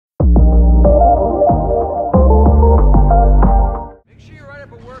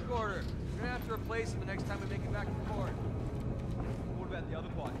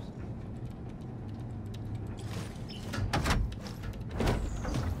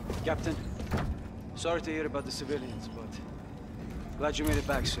Captain, sorry to hear about the civilians, but glad you made it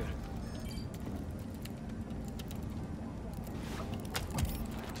back, sir.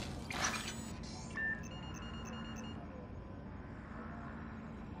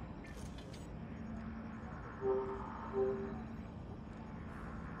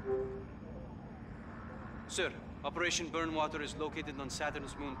 Sir, Operation Burnwater is located on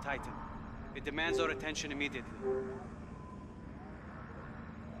Saturn's moon Titan. It demands our attention immediately.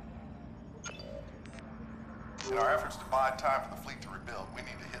 In our efforts to buy time for the fleet to rebuild, we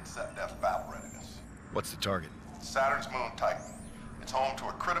need to hit SetDef battle readiness. What's the target? Saturn's moon Titan. It's home to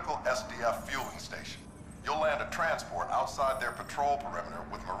a critical SDF fueling station. You'll land a transport outside their patrol perimeter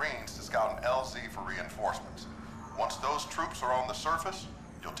with Marines to scout an LZ for reinforcements. Once those troops are on the surface,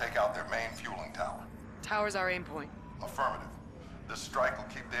 you'll take out their main fueling tower. Tower's our aim point. Affirmative. This strike will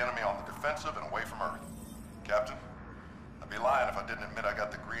keep the enemy on the defensive and away from Earth. Captain, I'd be lying if I didn't admit I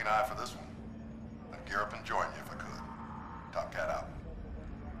got the green eye for this one. I'd gear up and join you if I could. Top Cat out.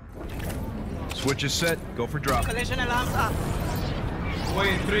 Switch is set. Go for drop. Collision alarms up.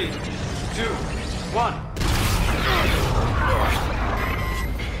 Away in 3, 2, 1.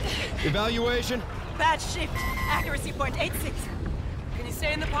 Evaluation. Bad shift. Accuracy point 86. Can you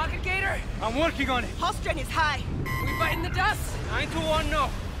stay in the pocket, Gator? I'm working on it. Hull strain is high. We biting the dust? 9 to 1, no.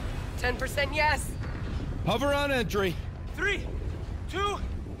 10% yes. Hover on entry. 3, 2,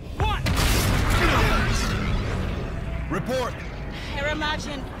 1. Report. Error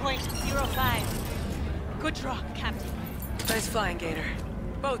margin 0.05. Good draw, Captain. Nice flying, Gator.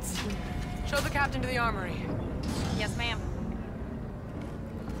 Boats. Show the captain to the armory. Yes, ma'am.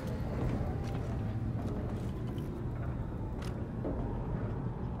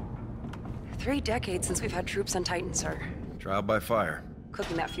 Three decades since we've had troops on Titan, sir. Trial by fire.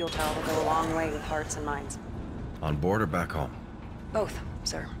 Cooking that fuel tower will go a long way with hearts and minds. On board or back home? Both,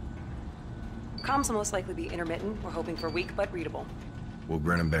 sir. Comms will most likely be intermittent. We're hoping for weak but readable. We'll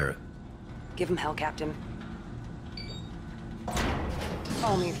grin and bear it. Give him hell, Captain.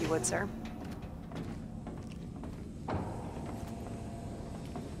 Follow me if you would, sir.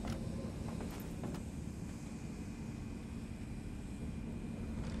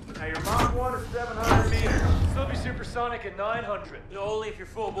 Now your Mach 1 is 700 meters. Still be supersonic at 900. Only if you're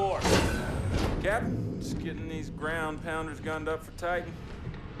full bore. Captain, just getting these ground pounders gunned up for Titan.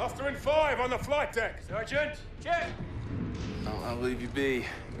 Muster in 5 on the flight deck. Sergeant, check. I'll leave you be.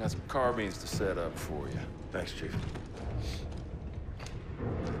 Got some carbines to set up for you. Thanks, Chief.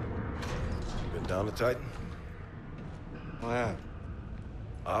 You been down to Titan? I have.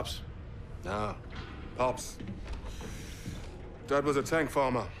 Ops? No. Pops. Dad was a tank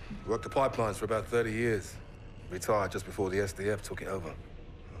farmer. Worked the pipelines for about 30 years. Retired just before the SDF took it over.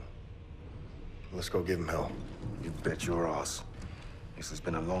 Let's go give him hell. You bet your ass. This has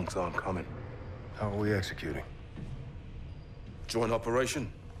been a long time coming. How are we executing? Joint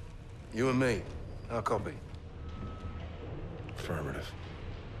operation. You and me. Our copy. Affirmative.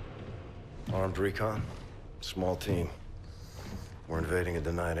 Armed recon. Small team. We're invading a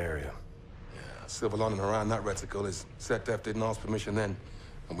denied area. Silver lining around that reticle is SetDef didn't ask permission then,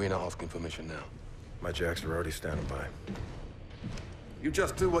 and we're not asking permission now. My jacks are already standing by. You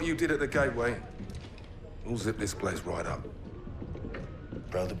just do what you did at the gateway. We'll zip this place right up.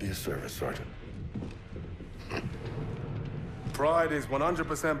 Proud to be of service, Sergeant. Pride is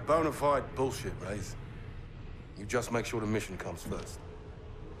 100% bona fide bullshit, Raze. You just make sure the mission comes first.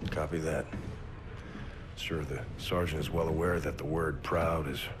 Copy that. Sure, the sergeant is well aware that the word proud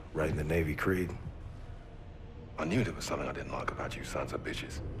is right in the Navy creed. I knew there was something I didn't like about you sons of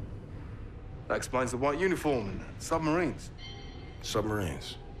bitches. That explains the white uniform and submarines.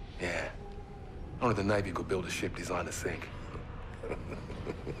 Submarines? Yeah. Only the Navy could build a ship designed to sink.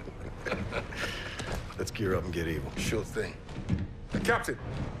 Let's gear up and get evil. Sure thing. Captain!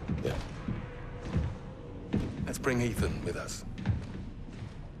 Yeah. Let's bring Ethan with us.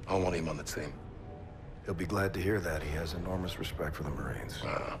 I want him on the team. He'll be glad to hear that. He has enormous respect for the Marines.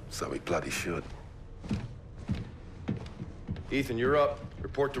 So he bloody should. Ethan, you're up.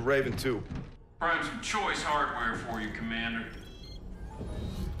 Report to Raven 2. Prime some choice hardware for you, Commander.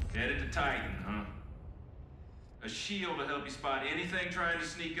 Headed to Titan, huh? A shield to help you spot anything trying to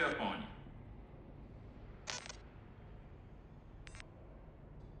sneak up on you.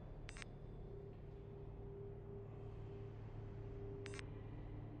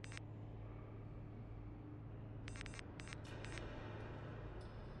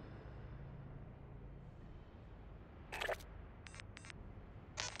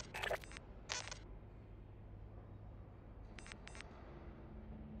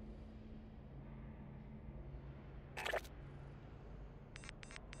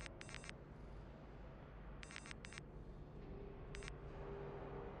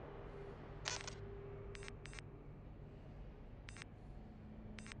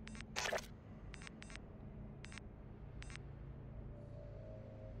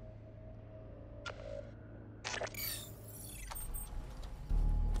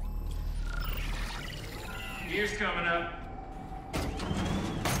 Engineer's coming up.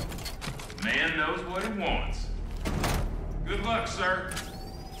 Man knows what he wants. Good luck, sir.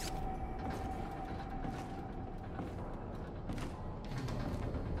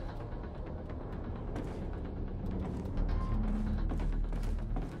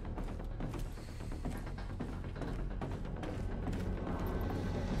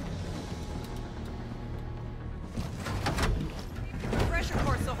 Pressure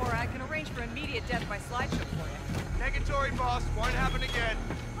course, Sahora. I can arrange for immediate death by slideshow for you. Negatory, boss. Won't happen again.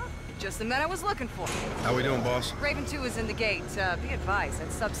 Just the men I was looking for. How we doing, boss? Raven 2 is in the gate. Be advised, that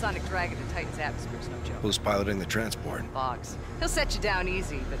subsonic drag into Titan's atmosphere is no joke. Who's piloting the transport? Boggs. He'll set you down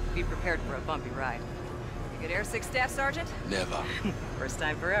easy, but be prepared for a bumpy ride. You get Air 6 Staff Sergeant? Never. First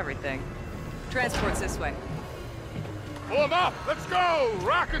time for everything. Transport's this way. Form up! Let's go!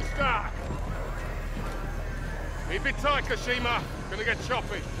 Rock and stack! Keep it tight, Kashima. Gonna get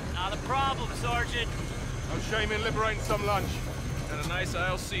choppy. Not a problem, Sergeant. No shame in liberating some lunch. Got a nice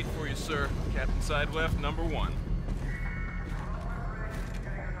aisle seat for you, sir. Captain side left, number 1.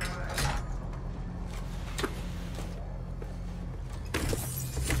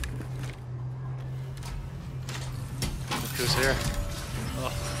 Look who's here.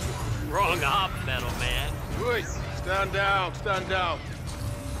 Oh, wrong op, metal man. Wait, stand down, stand down.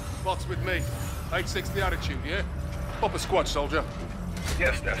 Box with me. 860 attitude, yeah? Pop a squad, soldier.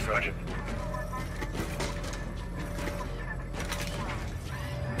 Yes, Staff Sergeant.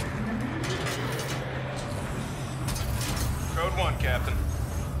 Code 1, Captain.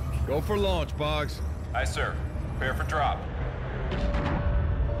 Go for launch, Boggs. Aye, sir. Prepare for drop.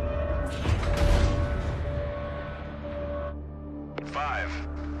 Five,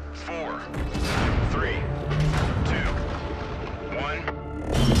 4, 3, 2, 1.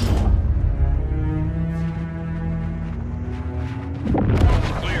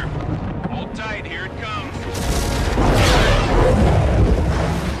 Clear. Hold tight. Here it comes.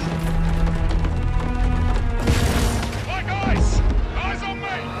 My guys! Eyes on me!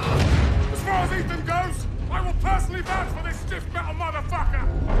 As far as Ethan goes, I will personally vouch for this stiff metal motherfucker!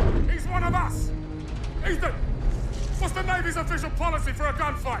 He's one of us! Ethan! What's the Navy's official policy for a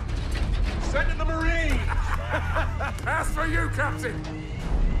gunfight? Send in the Marine! As for you, Captain!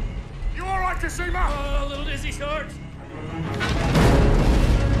 You alright, Kashima? Oh, a little dizzy, Sarge.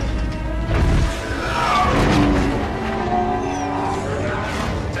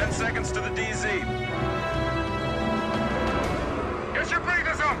 10 seconds to the DZ. Get your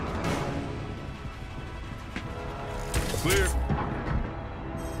breathers on! Clear.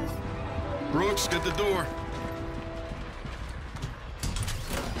 Brooks, get the door.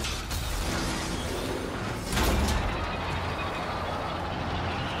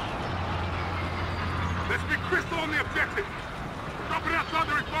 Let's be crystal on the objective. Dropping outside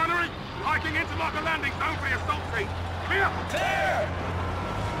the refinery, hiking into like a landing zone for the assault team. Clear? Clear!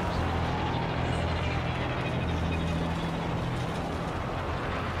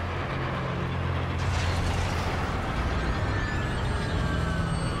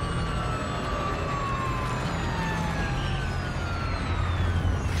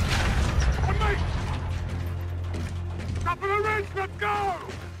 On me! Top of the ridge, let's go!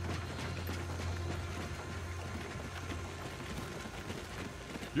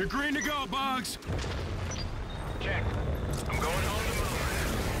 You're green to go, Boggs. Check. I'm going on the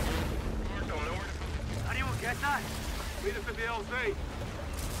move. Don't know where to go. Anyone get that? Meet us at the LZ.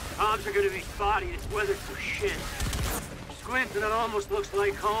 Comms are gonna be spotty. This weather's so shit. Squint and it almost looks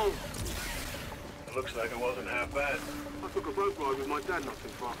like home. It looks like it wasn't half bad. I took a boat ride with my dad not too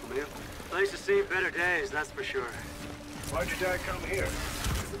far from here. Place has seen better days, that's for sure. Why'd your dad come here?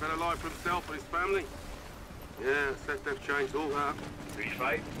 It's a better life for himself and his family. Yeah, SetDef changed all that.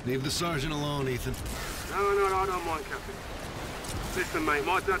 Fight? Leave the sergeant alone, Ethan. No, I don't mind, Captain. Listen, mate,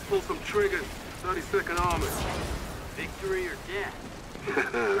 my dad pulled some triggers. 32nd Armored. Victory or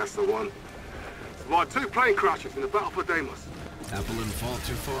death? That's the one. Survived 2 plane crashes in the Battle for Deimos. Apple didn't fall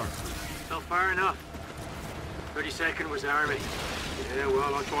too far. So far enough. 32nd was Army. Yeah,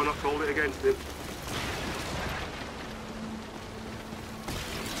 well, I try not to hold it against him.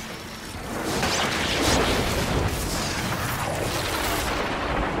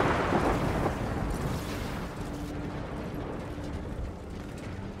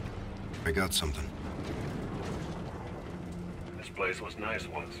 I got something. This place was nice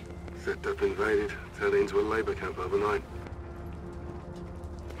once. SetDef invaded, turned it into a labor camp overnight.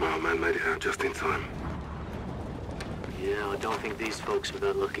 My old man made it out just in time. Yeah, I don't think these folks were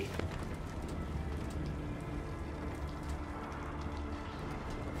that lucky.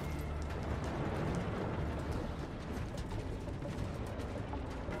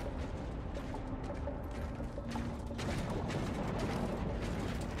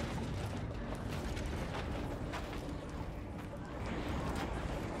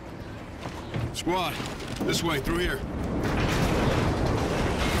 Squad, this way, through here.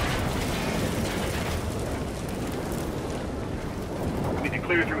 We need to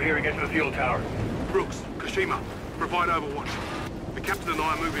clear through here and get to the fuel tower. Brooks, Kashima, provide overwatch. The captain and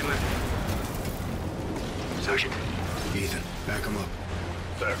I are moving left. Sergeant. Ethan, back him up.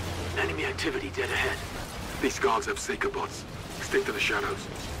 Sir. Enemy activity dead ahead. These guards have seeker bots. Stick to the shadows.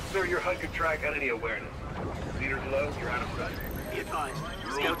 Sir, your HUD can track enemy awareness. Leaders low, you're out of sight. Be advised.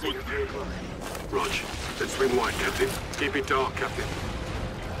 Scouts at 3 o'clock. Rog, let's swing wide, Captain. Keep it dark, Captain.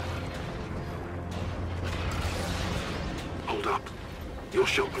 Hold up. Your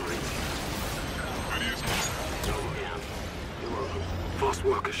shot, Marines. Fast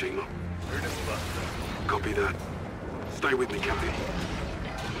work, Kashima. Copy that. Stay with me, Captain.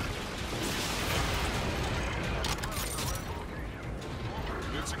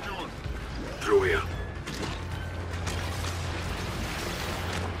 Through here.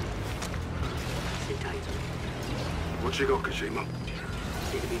 Sit tight. What you got, Kashima?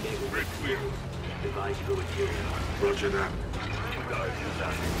 Need to be made with red clear. Advise you go interior. Roger that. 2 guards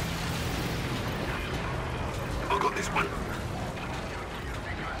inside. I got this one.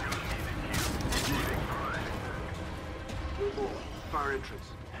 One more. Fire entrance.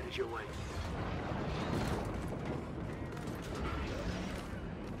 Headed your way.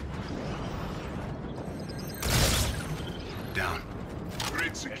 Down.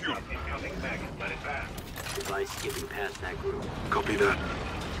 Grid secure. Incoming back. Let it pass. Advise skipping past that group. Copy that.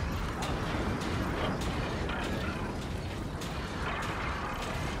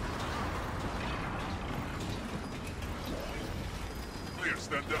 Clear,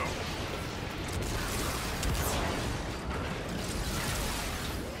 stand down.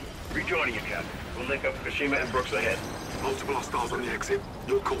 Rejoining you, Captain. We'll link up with Kashima and Brooks ahead. Multiple hostiles on the exit.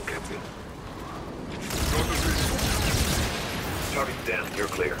 Your call, Captain. Target's down. You're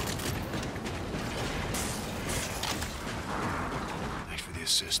clear. Thanks for the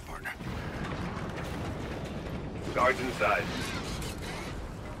assist, partner. Guards inside.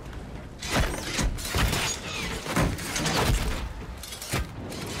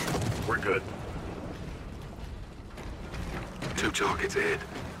 We're good. 2 targets ahead.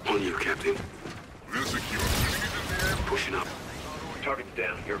 On you, Captain. We're secure. Pushing up. Target's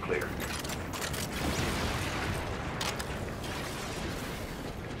down. You're clear.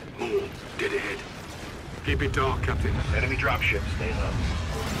 More. Dead ahead. Keep it dark, Captain. Enemy dropship. Stay up.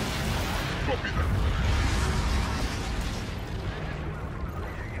 Copy that.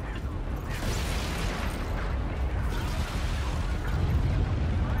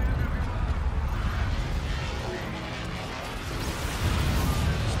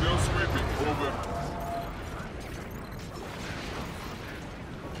 Still sweeping. Over.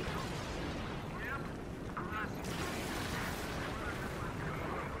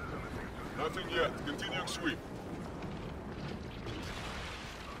 Nothing yet. Continuing sweep.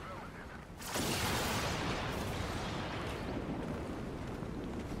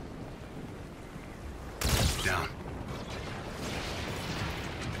 Down.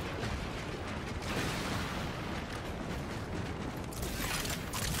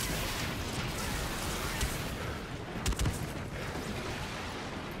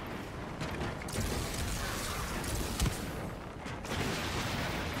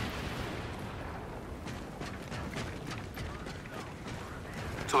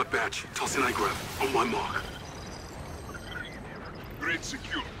 Tight batch. Toss in a grab. On my mark. Grid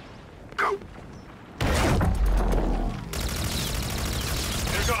secure. Go.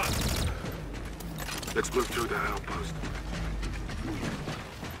 They're gone. Let's move through that outpost.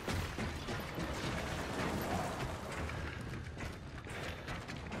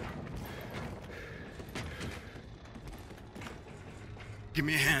 Give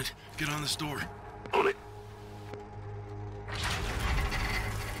me a hand. Get on this door. On it.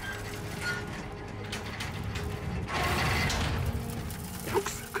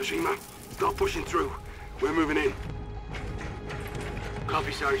 Brooks, Kashima, start pushing through. We're moving in.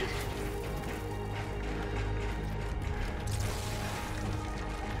 Copy, Sergeant.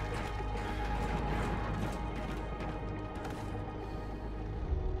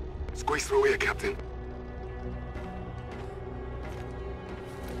 Squeeze through here, Captain.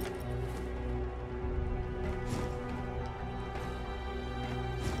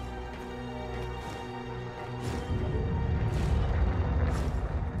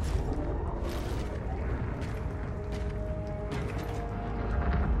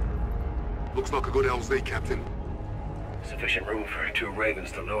 Looks like a good LZ, Captain. Sufficient room for 2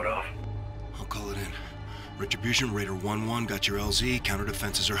 Ravens to load off. I'll call it in. Retribution, Raider 1-1, got your LZ. Counter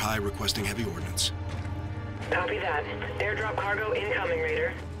defenses are high, requesting heavy ordnance. Copy that. Airdrop cargo incoming,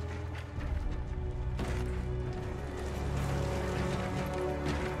 Raider.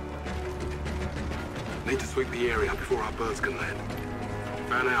 Need to sweep the area before our birds can land.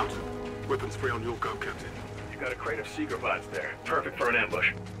 Fan out. Weapons free on your go, Captain. You got a crate of seeker bots there. Perfect for an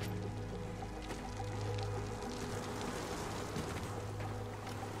ambush.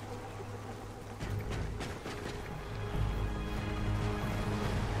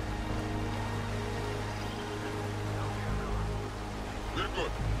 We're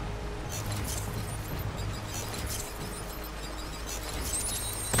good.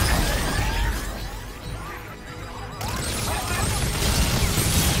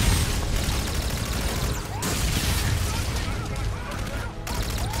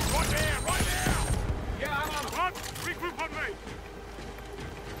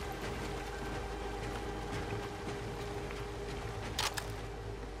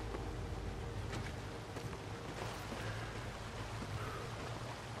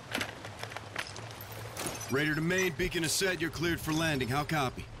 Raider to main, beacon is set, you're cleared for landing. How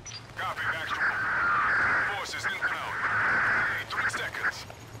copy? Copy, Baxter. Forces in and out. Hey, 3 seconds.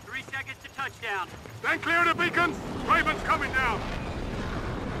 3 seconds to touchdown. Stand clear of the beacons. Raven's coming down.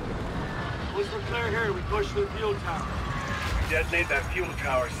 Once we're clear here, we push to the fuel tower. Detonate that fuel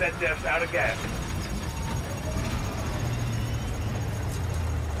tower. SetDef's out of gas.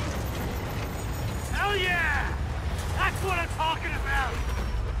 Hell yeah! That's what I'm talking about!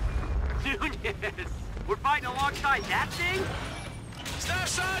 Nunez! We're fighting alongside that thing? Staff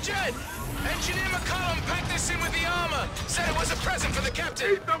Sergeant! Engineer McCollum packed this in with the armor. Said it was a present for the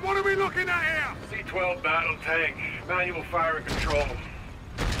captain. Ethan, what are we looking at here? C-12 battle tank. Manual fire and control.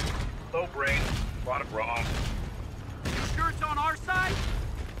 Low brain. A lot of brawn. You sure it's on our side?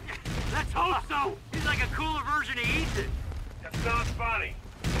 Let's hope so! He's like a cooler version of Ethan. That sounds funny.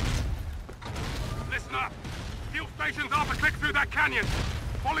 Listen up. Fuel station's half a click through that canyon.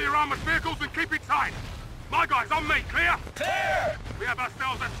 Follow your armored vehicles and keep it tight. My guys, on me, clear? Clear! We have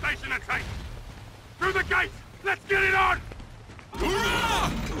ourselves a station to take. Through the gate! Let's get it on!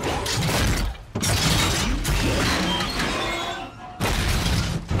 Hurrah!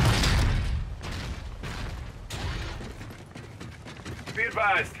 Be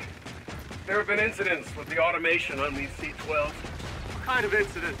advised. There have been incidents with the automation on these C-12s. What kind of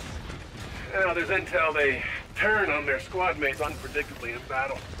incidents? Now, there's intel they turn on their squad mates unpredictably in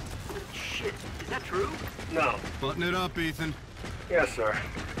battle. Shit, is that true? No. Button it up, Ethan. Yes, sir.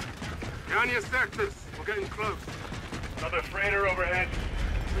 Down your sectors. We're getting close. Another freighter overhead.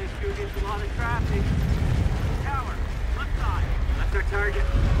 This sure gets a lot of traffic. Tower, left side. That's their target.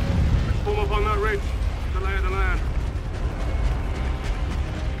 Let's pull up on that ridge. The lay of the land.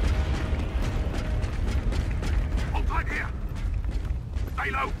 Hold tight here.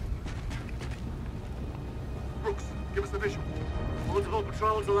 Stay low. Brooks, give us the visual. Multiple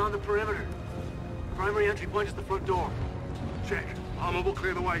patrols along the perimeter. Primary entry point is the front door. Check. Armor will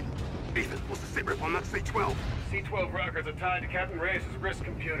clear the way. Ethan, what's the sit rep on that C-12? C-12 rockets are tied to Captain Reyes' wrist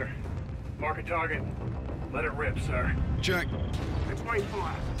computer. Mark a target. Let it rip, sir. Check. It's wait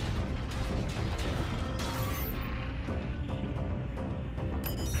fire.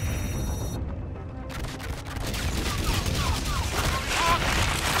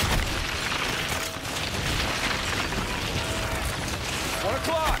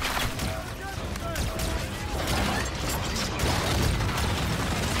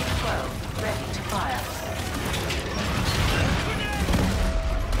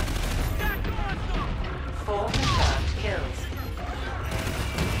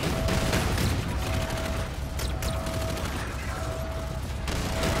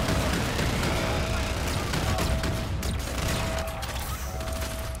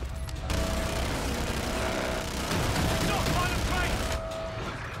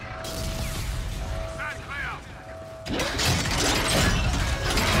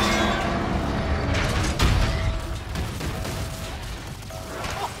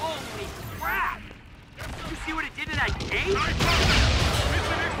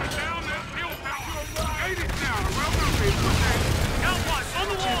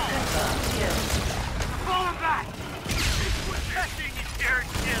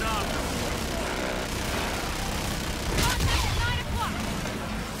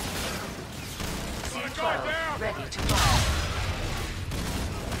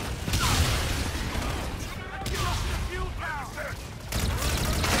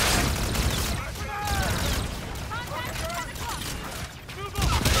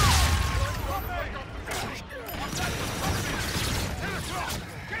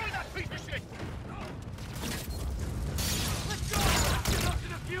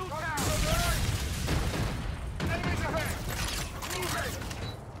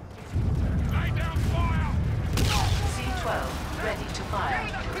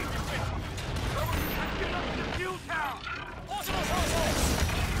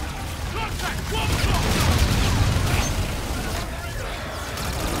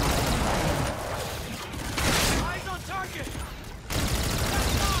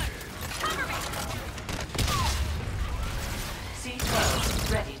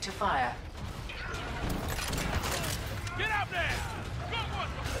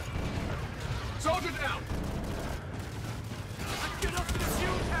 down! Let's get up to the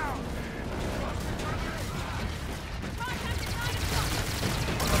fuel tower!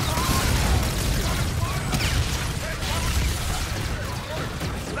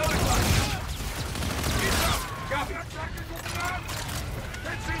 Copy.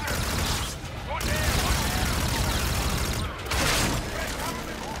 Let's see there. One hand.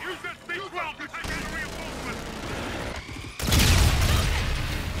 Use that C-12 to take in reinforcement.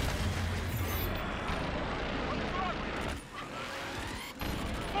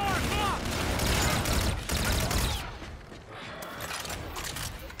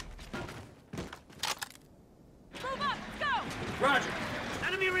 Move up, let's go! Roger.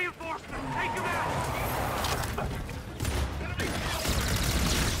 Enemy reinforcement. Take him out.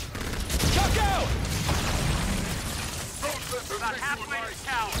 Go! We're about halfway to the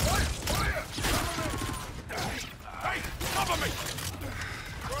tower. Fire! Hey, cover me!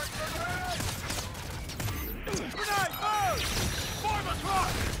 Grenade, move! 5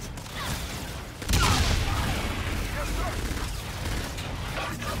 o'clock! Yes, sir!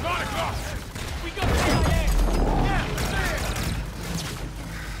 9 o'clock! We got CIA! Yeah, there!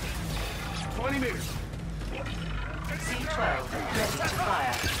 20 meters. C-12, ready to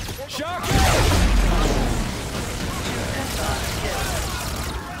fire. Shock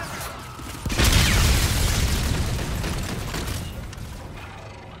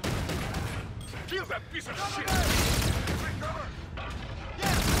Kill that piece of shit!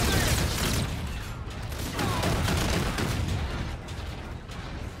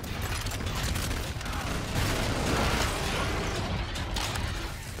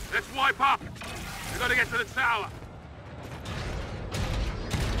 Let's wipe up! We gotta get to the tower!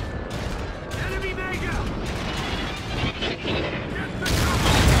 Enemy Mega! Get the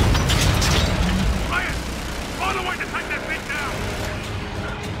cover! Ryan! Find a way to take that thing down!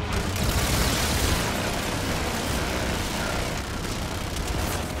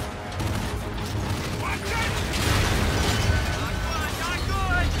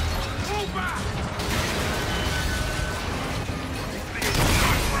 Move back!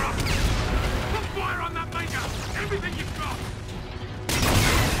 Put fire on that Mega! Everything you've got!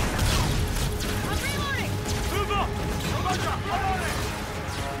 I'm reloading! Move up! Roger! I'm on it!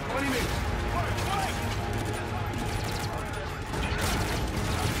 20 meters. Wait!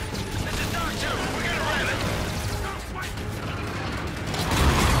 This is Dark 2. We're gonna ram it. Don't wait!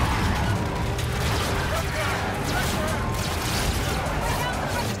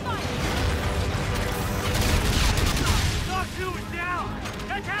 Dark 2 is down!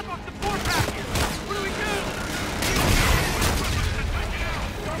 That's half off the 4 package! What do we do?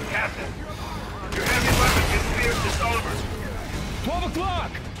 Captain, your heavy weapon gets cleared disarmor. 12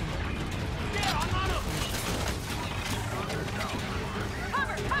 o'clock! Yeah, I'm on him!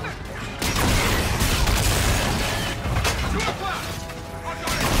 Cover, cover! 2 o'clock! I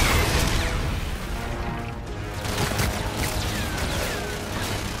got it!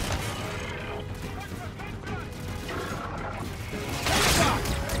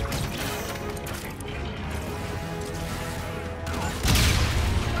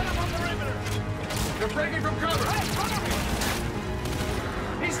 They're breaking from cover! Hey, cover me!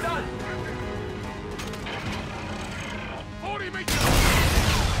 He's done! 40 meters!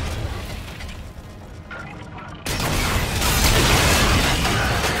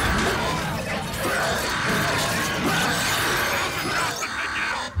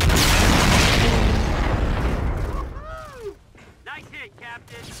 Nice hit,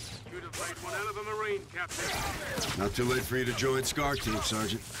 Captain! You'd have made one hell of a Marine, Captain. Not too late for you to join SCAR team,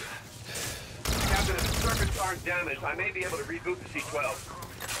 Sergeant. Captain, if the circuits aren't damaged, I may be able to reboot the C-12.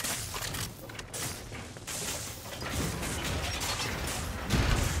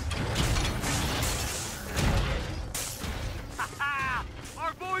 Ha-ha!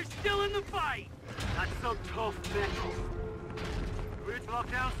 Our boy's still in the fight! That's some tough metal. We're to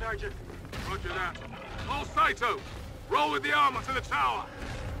lock down, Sergeant. Roger that. All Saito! Roll with the armor to the tower!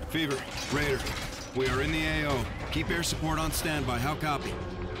 Fever, Raider, we are in the AO. Keep air support on standby. How copy?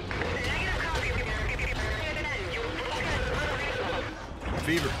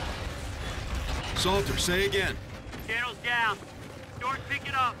 Fever. Salter, say again. Channel's down. Doors pick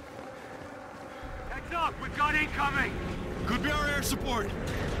it up. Heads up, we've got incoming! Could be our air support.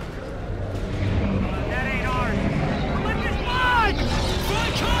 That ain't ours. Olympus Lodge!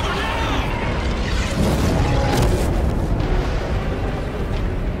 Find cover now!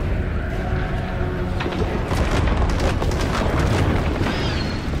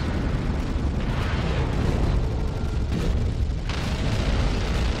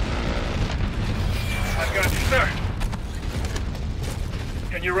 I've got you, sir.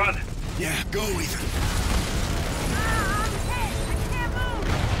 Can you run? Yeah, go, Ethan. I'm hit! I can't move!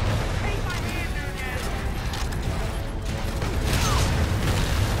 Take my hand, Nunez!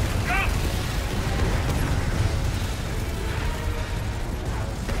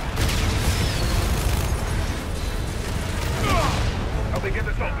 Help me get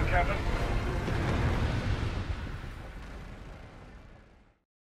this open, Captain.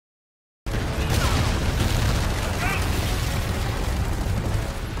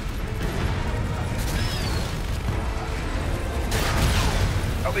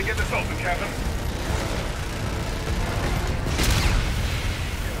 Help me get this open, Captain.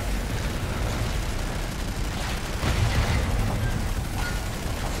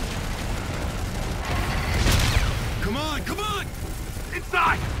 Come on, come on!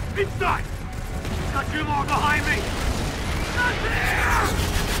 Inside! Inside! Got two more behind me! Not there!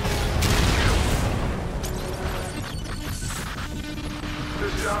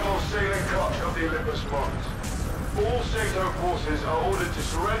 This is Admiral Sailing Koch of the Olympus Mons. All SATO forces are ordered to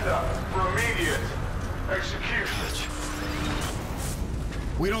surrender for immediate execution.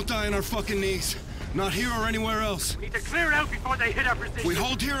 We don't die on our fucking knees. Not here or anywhere else. We need to clear it out before they hit our position. We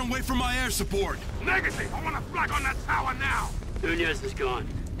hold here and wait for my air support. Negative! I want a flag on that tower now! Nunez is gone.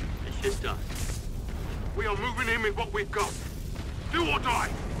 It's just us. We are moving in with what we've got. Do or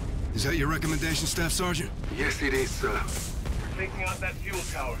die! Is that your recommendation, Staff Sergeant? Yes, it is, sir. We're taking out that fuel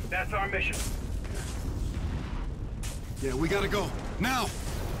tower. That's our mission. Yeah, we gotta go. Now!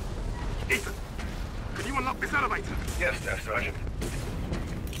 Ethan, can you unlock this elevator? Yes, Staff Sergeant.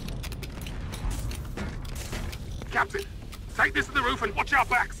 Captain, take this to the roof and watch our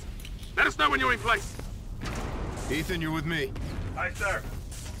backs. Let us know when you're in place. Ethan, you're with me. Aye, sir.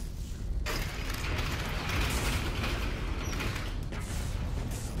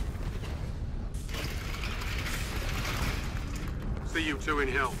 See you two in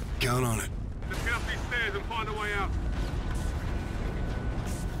hell. Count on it. Let's get up these stairs and find a way out.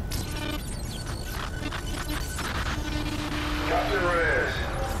 Captain Reyes,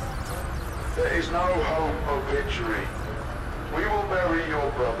 there is no hope of victory. We will bury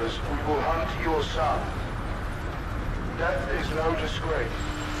your brothers. We will hunt your son. Death is no disgrace.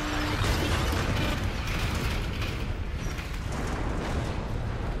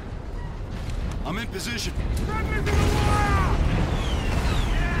 I'm in position. Run into the wire!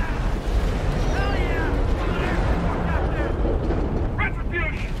 Hell yeah!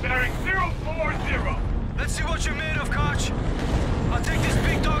 Retribution bearing 040. Let's see what you're made of, Koch. I'll take this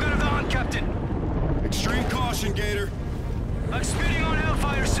big dog out of the hunt, Captain. Extreme caution, Gator. I'm speeding on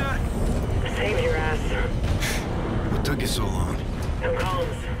Hellfire, sir. Save your ass. What took you so long? No calls.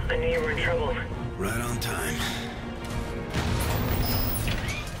 I knew you were in trouble. Right on time.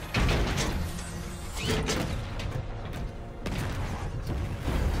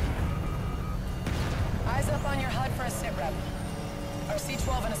 Eyes up on your HUD for a sit rep. Our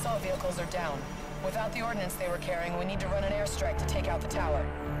C-12 and assault vehicles are down. Without the ordnance they were carrying, we need to run an airstrike to take out the tower.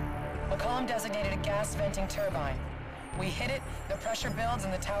 McCollum designated a gas venting turbine. We hit it, the pressure builds,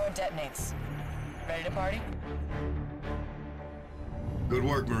 and the tower detonates. Ready to party? Good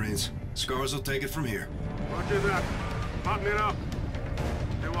work, Marines. Scars will take it from here. Roger that. Button it up.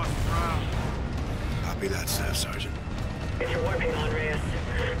 Do us proud. Copy that, Staff Sergeant. Get your warping on, Reyes.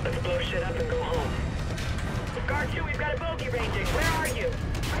 Let's blow shit up and go home. Guard 2, we've got a bogey ranging. Where are you?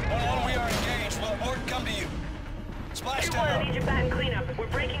 1-1, we are engaged. Will abort and come to you. Splash 2-1, down. I need you back in cleanup. We're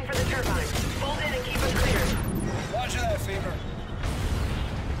breaking for the turbine. Fold in and keep us clear. Roger that, Fever.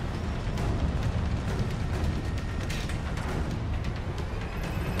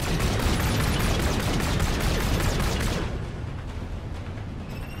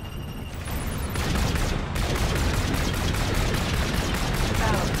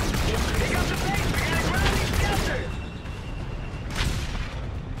 Pick up the pace. We gotta ground these skelters.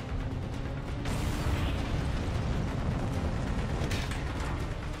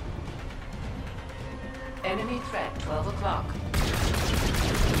 Enemy threat, 12 o'clock.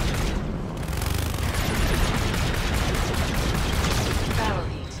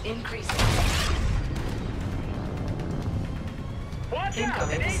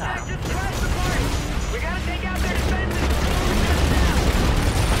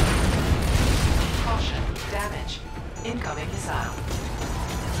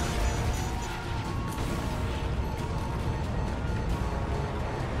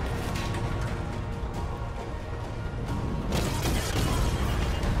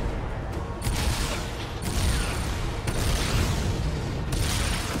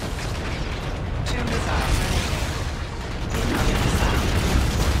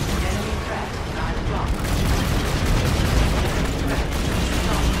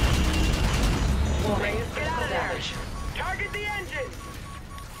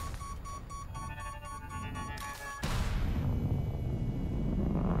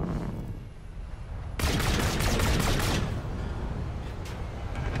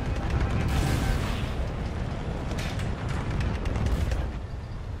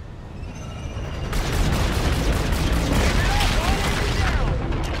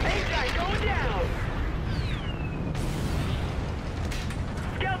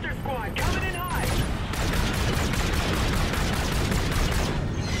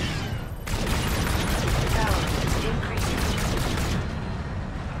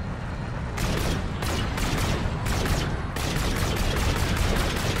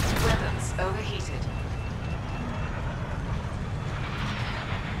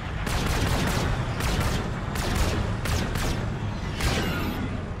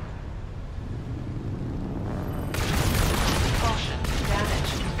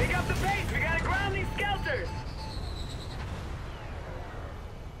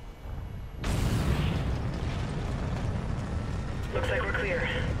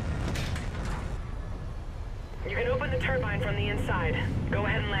 Go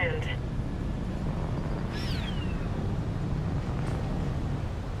ahead and land.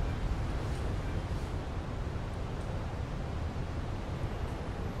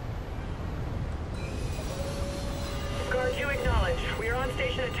 Guard 2 acknowledged. We are on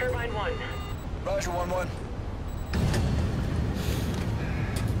station at Turbine 1. Roger, 1-1.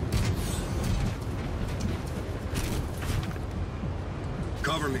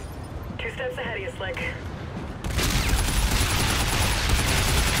 Cover me. 2 steps ahead of you, Slick.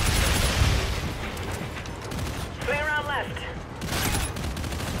 Swing around left.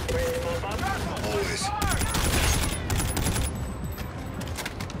 Ready to bump up? Always.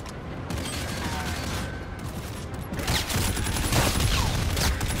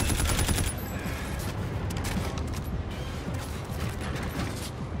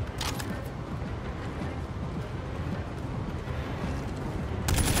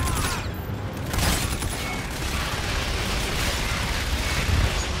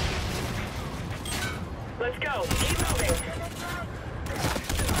 Let's go. Keep moving.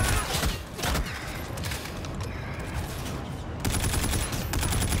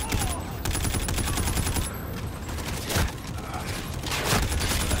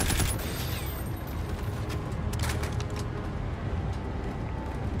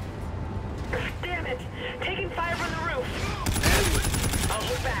 Damn it! Taking fire from the roof. I'll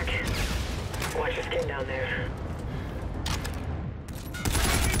hold back. Watch your skin down there.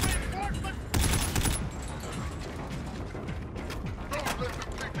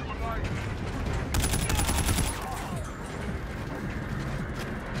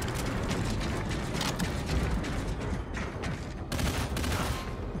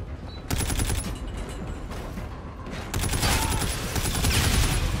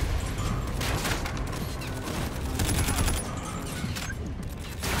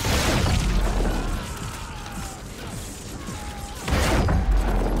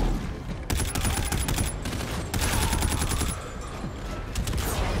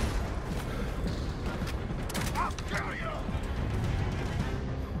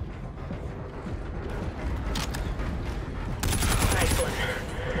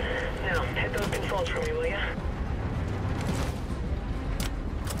 For me, will ya?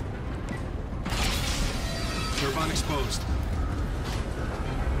 Turbine exposed.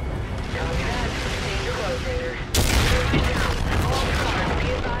 Copy that. Danger close, Raider. Turbine down. All cars, be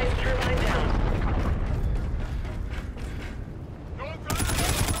advised, turbine down.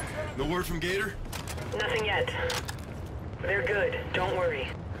 No word from Gator? Nothing yet. They're good. Don't worry.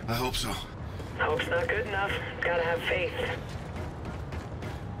 I hope so. Hope's not good enough. Gotta have faith.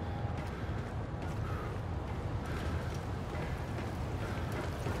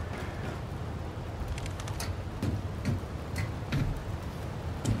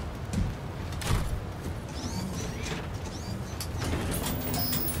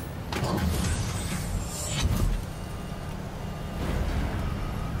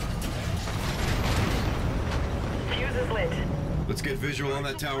 Let's get visual on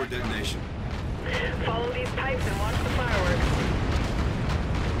that tower detonation. Follow these pipes and watch the fireworks.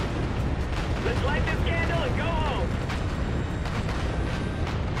 Let's light this candle and go home.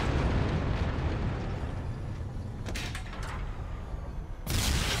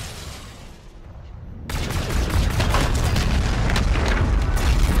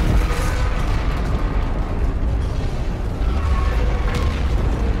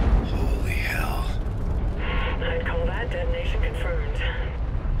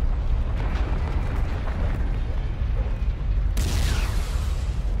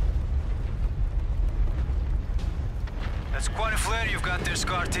 That's quite a flare you've got there,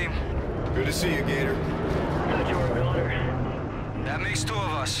 SCAR team. Good to see you, Gator. Thought you were a goner. That makes 2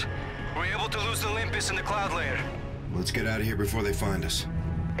 of us. We're able to lose the Olympus in the cloud layer. Let's get out of here before they find us.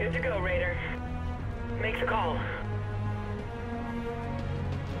 Good to go, Raider. Make the call.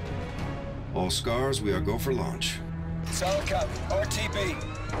 All scars, we are go for launch. Solid copy. RTB.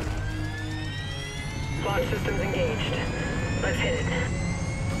 Launch systems engaged. Let's hit it.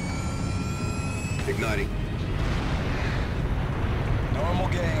 Igniting. Normal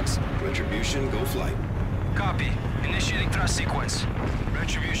gains. Retribution, go flight. Copy. Initiating thrust sequence.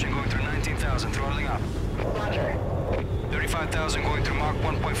 Retribution going through 19,000, throttling up. Roger. 35,000 going through Mach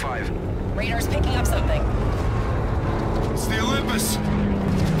 1.5. Radar's picking up something. It's the Olympus!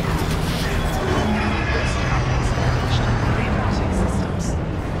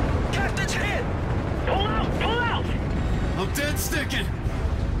 Captain's hit! Pull out! Pull out! I'm dead sticking!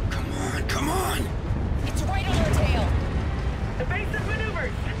 Come on, come on! It's right on our tail! Evasive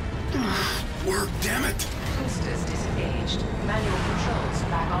maneuvers! Work, damn it! Boosters disengaged. Manual controls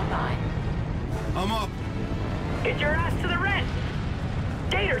back online. I'm up. Get your ass to the red!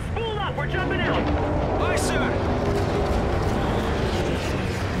 jumping out! Aye, sir!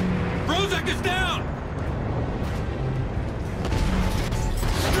 Rozek is down!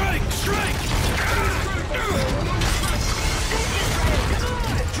 Strike! Strike!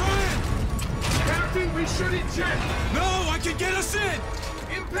 Try it! Captain, we shouldn't jet! No, I can get us in!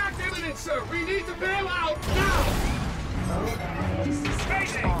 Impact imminent, sir! We need to bail out now!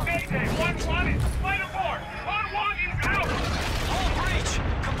 Mayday! Mayday! 1-1 is split aboard! 1-1 is out! Hull breach!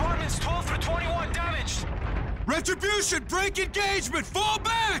 Compartments 12 through 21 damaged! Retribution! Break engagement! Fall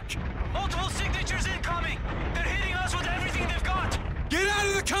back! Multiple signatures incoming! They're hitting us with everything they've got! Get out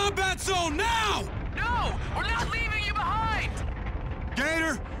of the combat zone now! No! We're not leaving you behind!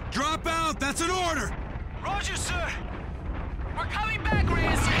 Gator, drop out! That's an order! Roger, sir! We're coming back,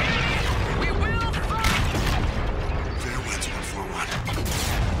 Reyes! You hear me? We will fight! Fair winds 141.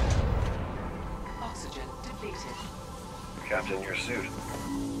 Oxygen depleted. Captain, your suit.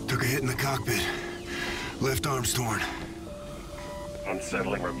 Took a hit in the cockpit. Left arm's torn.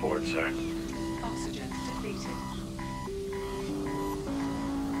 Unsettling report, sir. Oxygen depleted.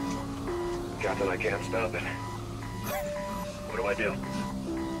 Captain, I can't stop it. What do I do?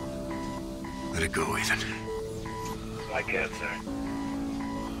 Let it go, Ethan. I can't, sir.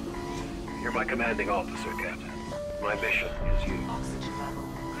 You're my commanding officer, Captain. My mission is you. Oxygen level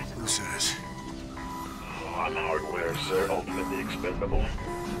critical. Who says? Oh, I'm hardware, sir. Ultimately expendable.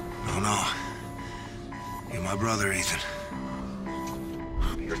 No. You're my brother, Ethan.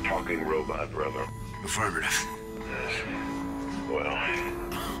 You're talking robot, brother. Affirmative. Yes. Well,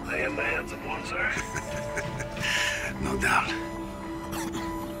 I am the handsome one, sir. No doubt.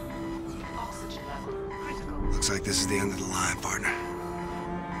 Oxygen level critical. Looks like this is the end of the line, partner.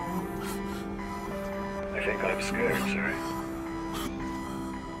 I think I'm scared, sir.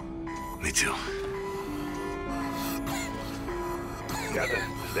 Me too. Captain,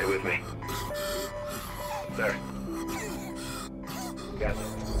 stay with me. Sir. Captain.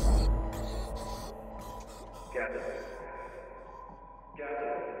 Captain.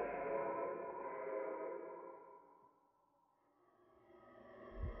 Captain.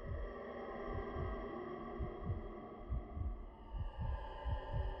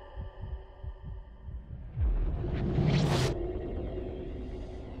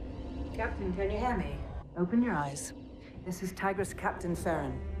 Captain, can you hear me? Open your eyes. This is Tigris Captain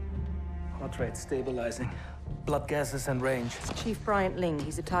Farron. Heart rate stabilizing. Blood gases and range. It's Chief Bryant Ling.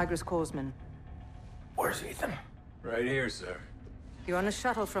 He's a Tigris Corpsman. Where's Ethan? Right here, sir. You're on a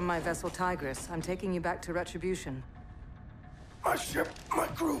shuttle from my vessel Tigris. I'm taking you back to Retribution. My ship, my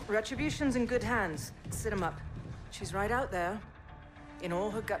crew. Retribution's in good hands. Sit him up. She's right out there, in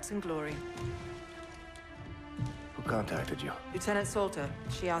all her guts and glory. Who contacted you? Lieutenant Salter.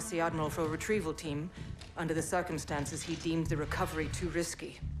 She asked the Admiral for a retrieval team. Under the circumstances, he deemed the recovery too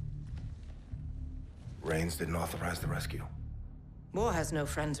risky. Rains didn't authorize the rescue. War has no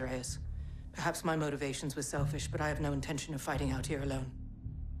friends, Reyes. Perhaps my motivations were selfish, but I have no intention of fighting out here alone.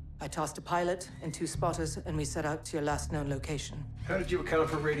 I tossed a pilot and 2 spotters, and we set out to your last known location. How did you account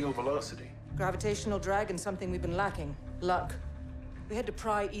for radial velocity? Gravitational drag and something we've been lacking. Luck. We had to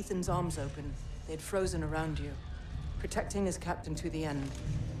pry Ethan's arms open. They'd frozen around you. Protecting his captain to the end.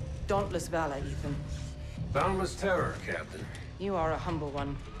 Dauntless valor, Ethan. Boundless terror, Captain. You are a humble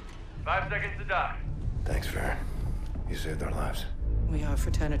one. 5 seconds to dock. Thanks, Farron. You saved our lives. We are a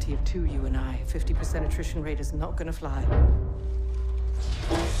fraternity of 2, you and I. 50% attrition rate is not gonna fly.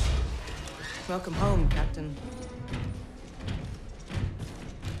 Welcome home, Captain.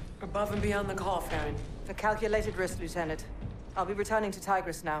 Above and beyond the call, Farron. A calculated risk, Lieutenant. I'll be returning to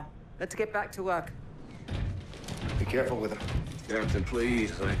Tigris now. Let's get back to work. Be careful with him. Captain,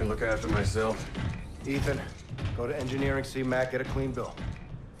 please. I can look after myself. Ethan, go to engineering, see Mac, get a clean bill.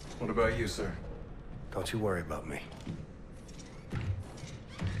 What about you, sir? Don't you worry about me.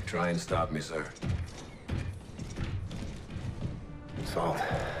 Try and stop me, sir. Salt,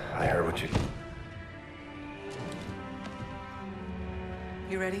 I heard what you...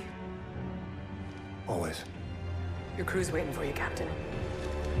 You ready? Always. Your crew's waiting for you, Captain.